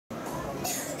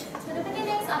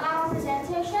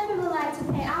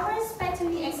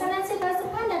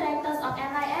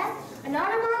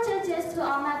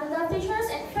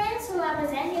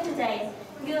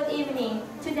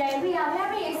Today we are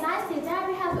very excited that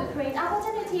we have a great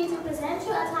opportunity to present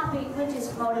you a topic which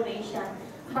is motivation.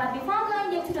 But before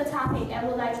going into the topic, I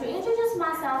would like to introduce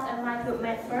myself and my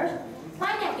groupmate first.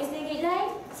 My name is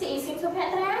Nigilay, CE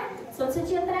Simsupetra,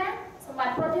 Sunsuchitra,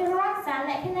 Sambat Potirok,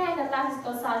 Sanlekine, and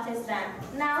Physical Scientist.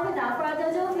 Now, without further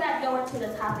ado, let's go into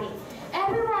the topic.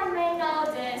 Everyone may know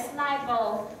this light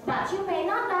bulb, but you may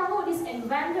not know who this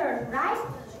inventor, right?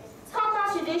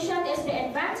 Thomas Edison is the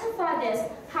inventor for this.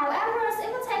 However, if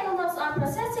you take a look on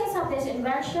processes of this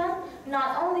invention,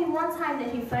 not only one time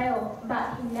did he fail,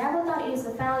 but he never thought it is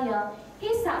a failure.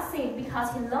 He succeeded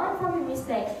because he learned from his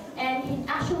mistake, and he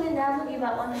actually never gave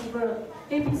up on his work.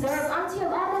 He persevered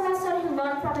until all the lessons he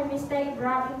learned from his mistake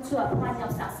brought him to a point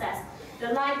of success. The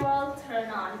light bulb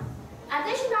turned on.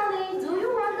 Additionally, do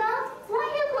you wonder why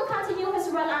he could continue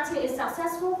his work until it's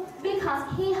successful? Because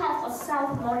he has a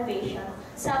self-motivation.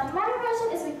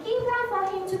 Self-motivation is a key point for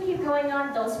him to keep going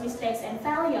on those mistakes and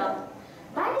failure.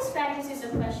 By this fact, this is a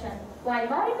question. Why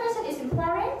motivation is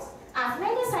important? As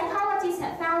many psychologists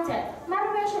have found that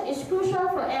motivation is crucial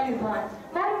for everyone.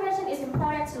 Motivation is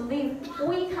important to live.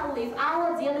 We can live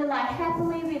our daily life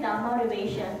happily without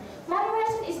motivation.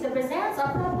 Motivation is the presence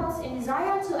of purpose and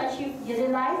desire to achieve daily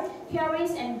life,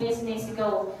 careers, and business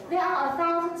goals. There are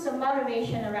thousands of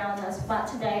motivation around us, but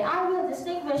today I will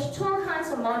distinguish two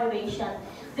kinds of motivation.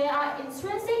 There are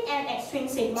intrinsic and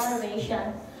extrinsic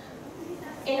motivation.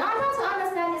 In order to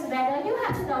understand this better, you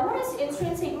have to know what is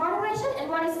intrinsic motivation and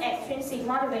what is extrinsic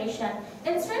motivation.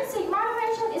 Intrinsic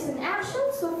motivation is an action,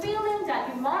 so feeling that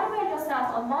you motivate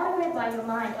yourself or motivated by your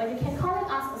mind, or you can call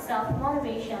it as a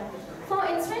self-motivation. For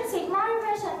intrinsic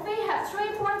motivation, we have 3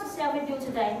 points to share with you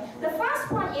today. The first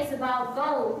point is about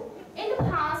goal. In the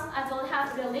past, I don't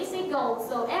have a realistic goal,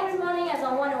 so every morning I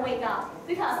don't want to wake up.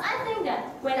 Because I think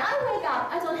that when I wake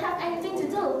up, I don't have anything to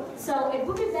do, so it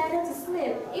would be better to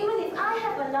sleep, even if I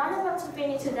have a lot of work to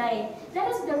finish today.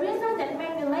 That is the reason that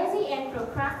made me lazy and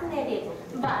procrastinated.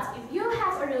 But if you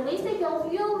have a realistic goal,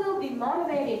 you will be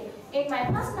motivated. In my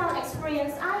personal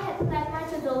experience, I had planned my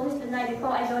to-do list the night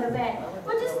before I go to bed,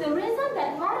 which is the reason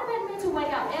that motivated me to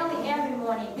wake up early every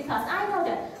morning, because I know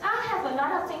that I have a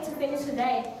lot of things to finish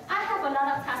today. I have a lot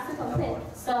of tasks to complete,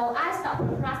 so I stopped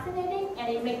procrastinating,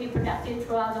 and it made me productive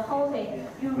throughout the whole day.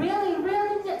 You really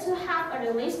need to have a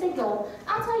realistic goal.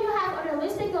 After you have a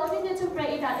realistic goal, you need to break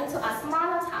it down into a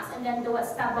smaller task and then do it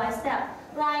step by step.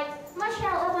 Like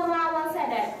Michelle Obama once said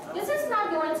that this is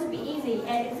not going to be easy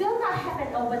and it will not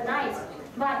happen overnight,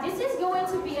 but this is going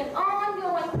to be an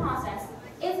ongoing process.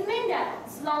 It means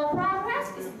that slow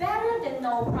progress is better than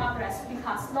no progress,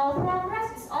 because slow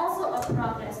progress is also a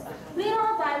progress.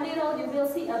 Little by little you will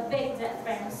see a big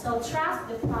difference, so trust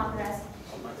the progress.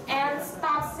 And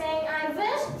stop saying I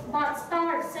wish, but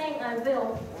start saying I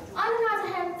will. On the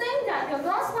other hand, think that your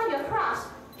goals are your crush.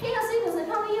 He or she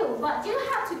doesn't come to you, but you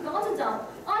have to go to them,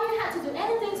 or you have to do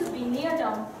anything to be near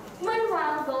them.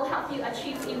 Meanwhile, will help you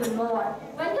achieve even more.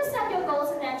 When you set your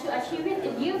goals and then to achieve it,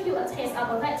 it gives you a taste of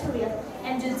a victory,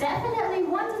 and you definitely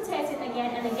want to taste it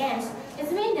again and again.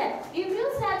 It means that if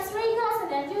you set 3 goals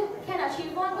and then you can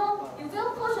achieve 1 goal, you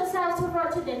will push yourself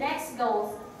toward to the next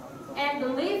goal. And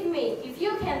believe me, if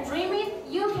you can dream it,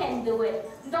 you can do it.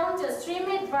 Don't just dream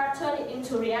it, but turn it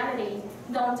into reality.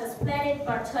 Don't just plan it,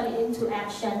 but turn it into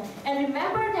action. And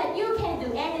remember that you can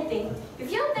do anything. If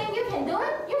you think you can do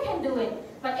it, you can do it.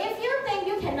 But if you think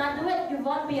you cannot do it, you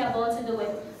won't be able to do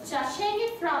it. Just change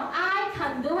it from I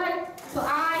can do it to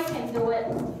I can do it.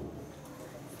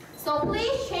 So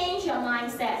please change your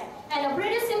mindset. And a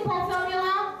pretty simple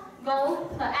formula: goal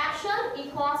per action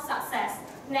equals success.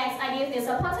 Next, I give this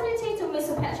opportunity to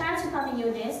Mr. Petra to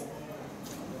continue this.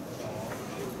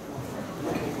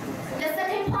 The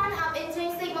second point of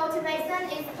intrinsic motivation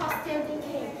is positive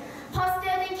thinking.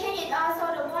 Positive thinking is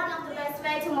also one of the best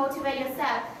ways to motivate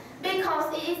yourself,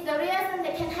 because it is the reason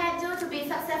that can help you to be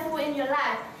successful in your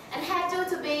life and help you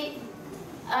to be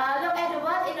look at the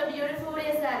world in a beautiful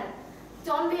reason.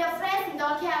 Don't be afraid and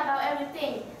don't care about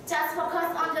everything. Just focus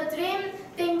on the dream,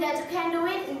 think that you can do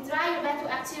it, and try your best to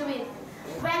achieve it.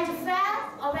 When you fail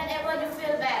or whenever you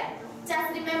feel bad, just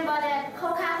remember that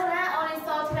Coca-Cola only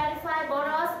sold 25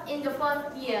 bottles in the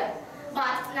first year.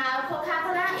 But now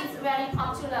Coca-Cola is very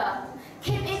popular.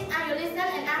 Keep it and you listen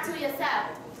and ask to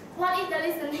yourself, what is the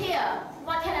lesson here?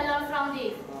 What can I learn from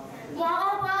this?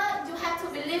 Moreover, you have to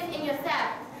believe in yourself.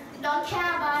 Don't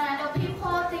care about other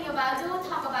people think about you,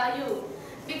 talk about you.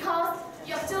 Because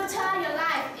your future, your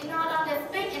life is not on the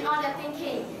speak and on the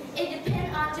thinking. It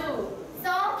depends on you.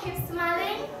 So keep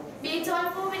smiling, be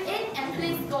joyful with it, and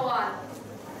please go on.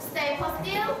 Stay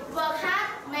positive, work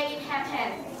hard, make it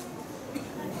happen.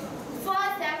 For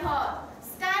example,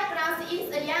 Sky Brown is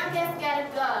the youngest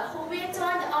girl who will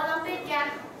join the Olympic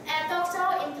Games at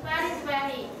Tokyo in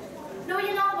 2020. Do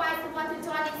you know why she wants to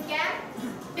join this game?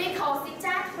 Because she's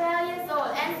just 12 years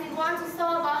old and she wants to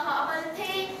show about her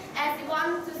ability and she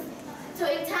wants to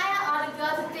inspire other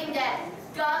girls to think that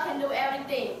girls can do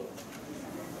everything.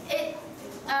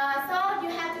 So you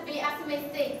have to be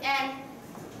optimistic and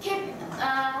keep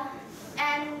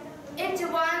and if you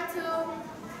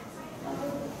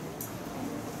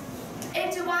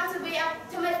want to be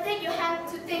optimistic, you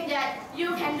have to think that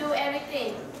you can do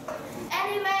everything.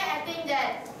 Anyway, I think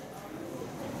that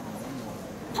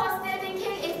positive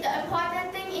thinking is the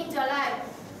important thing in your life.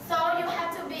 So you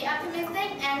have to be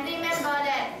optimistic and remember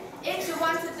that if you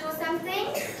want to do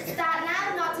something, start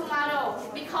now, not tomorrow,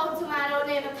 because tomorrow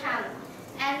never comes.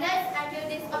 And next, I give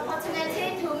this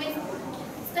opportunity to Mr.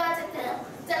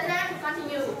 Jatna to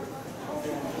continue.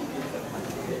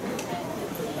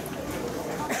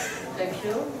 Thank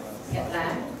you,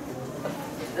 Catherine.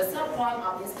 The third point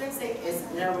of intrinsic is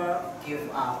never give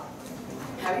up.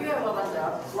 Have you ever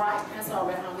wondered why pencil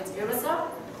went on with eraser?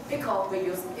 Because we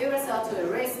use eraser to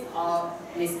erase our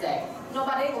mistake.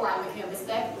 Nobody would like making a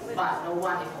mistake, but no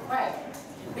one is perfect.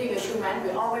 Being a human, we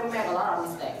always make a lot of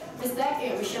mistakes. Mistake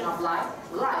is a vision of life.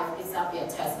 Life is a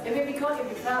test. If you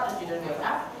fail and you don't give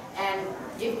up, and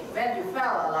when you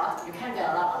fail a lot, you can get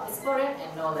a lot of experience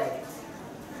and knowledge.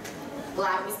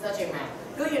 Like Mr. Jackman.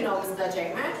 Do you know Mr.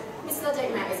 Jackman? Mr.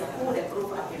 Jackman is a fool that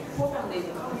grew up in poor family in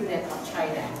the community of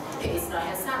China. He is not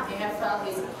handsome. He has failed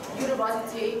his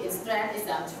university in strength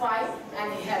exam twice,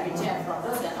 and he has rejected from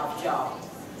dozens of jobs,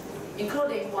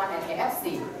 including one at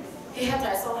KFC. He had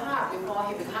tried so hard before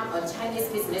he became a Chinese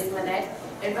businessman,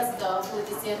 investor,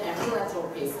 politician, and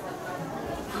philanthropist.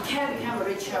 He can become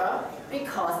richer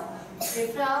because he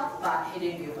failed, but he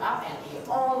didn't give up, and he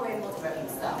always motivated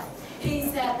himself. He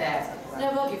said that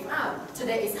never give up.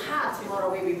 Today is hard, tomorrow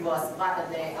will be worse, but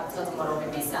the day after tomorrow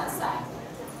will be sunshine.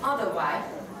 Otherwise,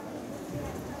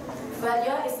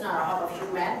 failure is not a part of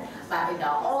human, but it's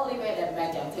the only way that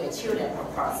makes them to achieve their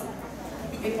purpose.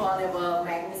 People never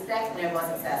make mistakes, never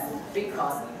success,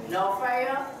 because no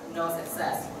failure, no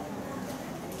success.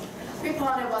 People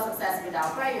never success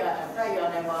without failure, and failure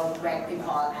never make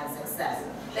people and success.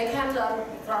 They can learn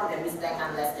from their mistake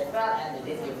unless they fail and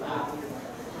they didn't give up.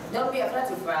 Don't be afraid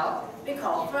to fail,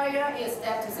 because failure is a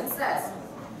step to success.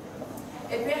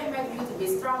 It will make you to be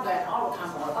stronger and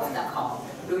overcome all obstacles.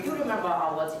 Do you remember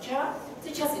our teacher?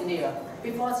 Teachers in India,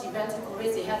 before she went to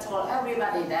Korea, she had told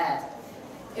everybody that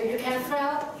if you can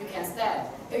fail, you can stand.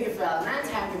 If you fail 9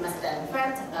 times, you must stand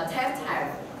 10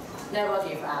 times. Never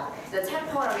give up. The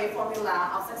temporary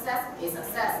formula of success is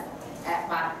success,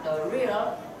 but the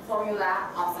real formula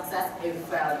of success is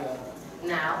failure.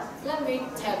 Now, let me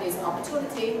take this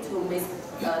opportunity to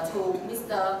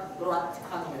Mr. Rod to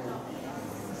continue.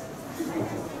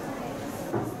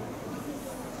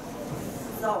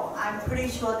 So, I'm pretty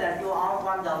sure that you all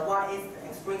wonder what is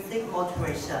extrinsic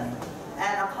motivation.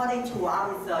 And according to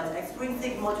our research,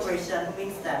 extrinsic motivation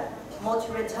means that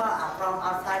motivators are from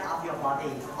outside of your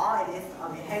body, or it is a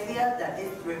behavior that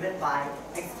is driven by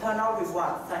external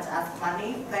rewards such as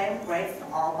money, fame, praise,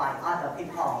 or by other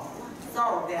people.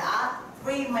 So there are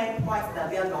 3 main points that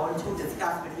we are going to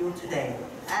discuss with you today.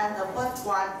 And the first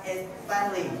one is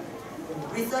family.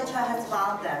 Researchers have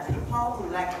found that people who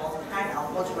lack both kinds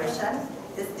of motivation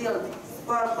is still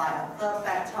spurred by a third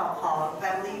factor called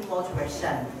family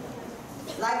motivation.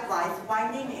 Likewise,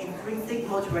 finding intrinsic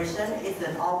motivation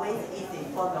isn't always easy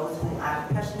for those who are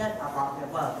passionate about their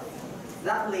work.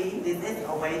 Luckily, this is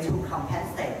a way to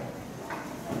compensate.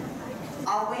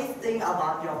 Always think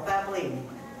about your family.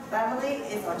 Family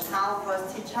is a child's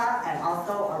first teacher and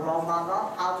also a role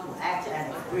model how to act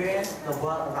and experience the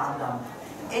world around them.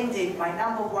 Indeed, my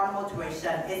number 1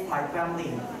 motivation is my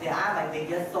family. They are my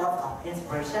biggest source of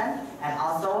inspiration and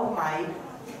also my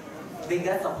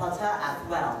biggest supporter as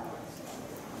well.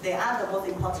 They are the most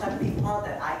important people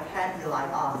that I can rely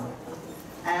on,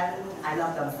 and I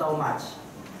love them so much.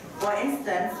 For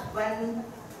instance, when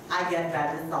I get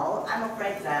bad results, I'm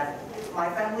afraid that my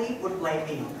family would blame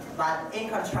me, but in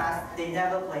contrast, they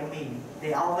never blame me.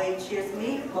 They always cheer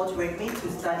me, motivate me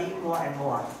to study more and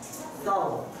more.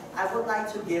 So, I would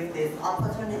like to give this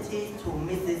opportunity to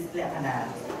Mrs. Liakana.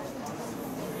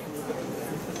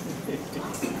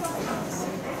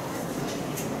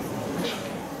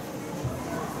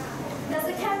 The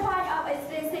second point of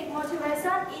extrinsic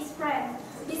motivation is friends.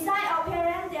 Besides our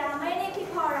parents, there are many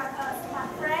people around us, but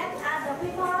friends are the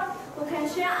people who can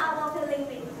share our feelings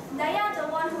with. They are the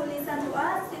ones who listen to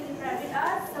us, celebrate with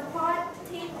us, support,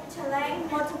 teach, challenge,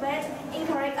 motivate,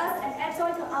 encourage us, and add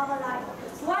joy to our life.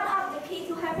 One of the key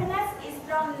to happiness is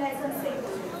strong relationship.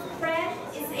 Friends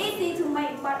is easy to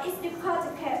make, but it's difficult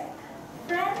to keep.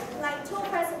 Friends like two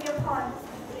sides of your coin.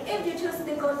 If you choose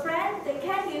the good friend, they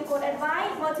can give good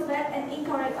advice, motivate, and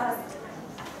encourage us.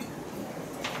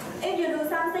 If you do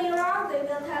something wrong, they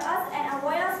will tell us and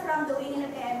avoid us from doing it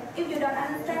again. If you don't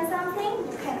understand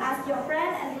something, you can ask your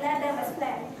friend and let them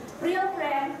explain. Real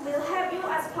friends will help you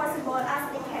as possible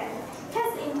as they can.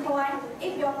 Case in point,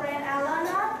 if your friends are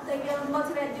learners, they will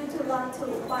motivate you to learn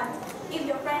too. But if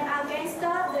your friends are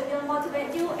gangsters, they will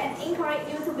motivate you and encourage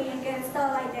you to be a gangster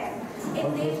like them.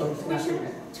 Indeed, we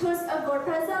should choose a good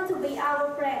person to be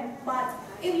our friend. But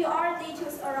if you already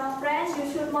choose a wrong friend,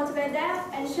 you should motivate them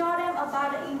and show them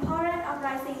about the importance of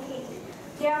right thinking.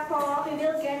 Therefore, we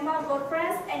will gain more good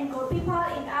friends and good people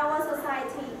in our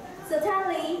society.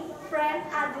 Certainly, friends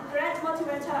are the great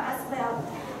motivator as well.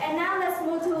 And now let's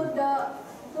move to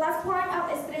the last point of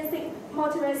extrinsic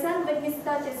motivation with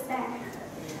Mr. Chester.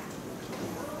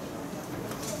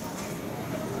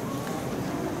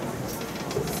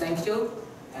 Thank you.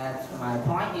 My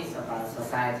point is about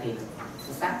society.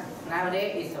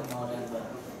 Nowadays is a modern world.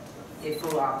 It's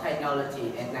full of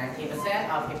technology, and 90%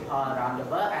 of people around the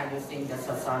world are using the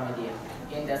social media.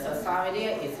 In the social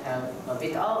media, it has a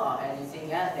video or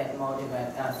anything else that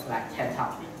motivates us, like TED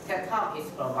Talk. TED Talk is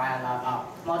provide a lot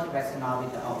of motivational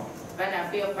video. When I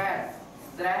feel bad,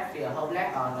 stressed, feel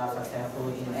hopeless, or not successful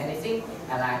in anything,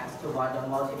 I like to watch the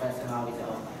motivational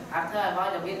video. After I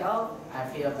watch the video, I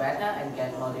feel better and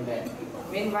get motivated.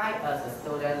 Meanwhile, as a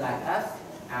student like us,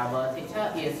 our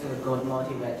teacher is a good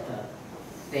motivator.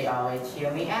 They always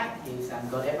cheer me up, give some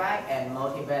good advice, and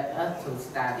motivate us to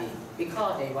study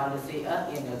because they want to see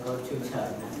us in a good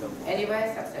future.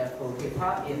 Anyway, successful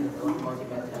people is a good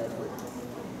motivator too.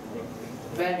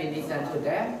 When we listen to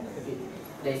them,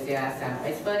 they share some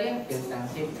experience, give some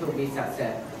tips to be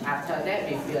success. After that,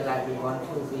 we feel like we want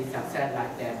to be success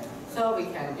like them, so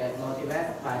we can get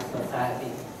motivated by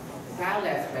society. Now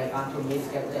let's go on to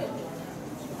Miss Kathleen.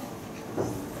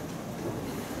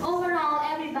 Overall,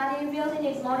 everybody really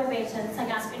needs motivation,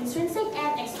 such as intrinsic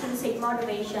and extrinsic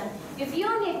motivation. If you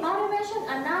need motivation,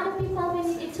 another people will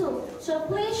need it too. So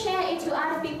please share it to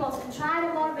other people and try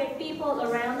to motivate people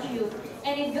around you.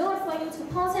 And it's good for you to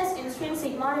possess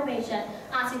intrinsic motivation,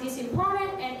 as it is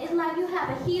important and it's like you have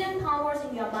a hidden powers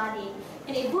in your body.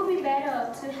 And it would be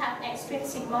better to have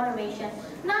extrinsic motivation.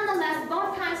 Nonetheless,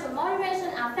 both kinds of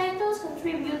motivation are factors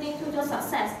contributing to your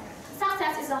success.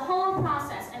 Success is a whole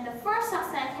process, and the first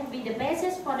success can be the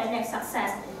basis for the next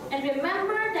success. And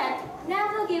remember that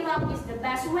never give up is the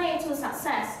best way to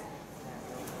success.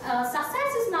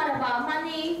 Success is not about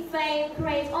money, fame,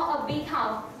 praise, or a big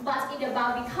house, but it's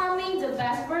about becoming the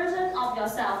best version of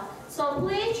yourself. So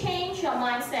please change your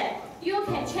mindset. You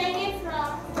can change it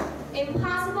from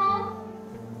impossible.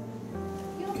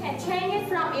 You can change it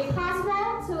from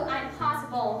impossible to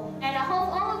impossible. And I hope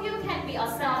all of you can be a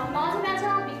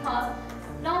self-motivator because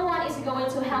no one is going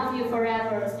to help you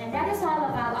forever. And that is all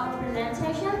about our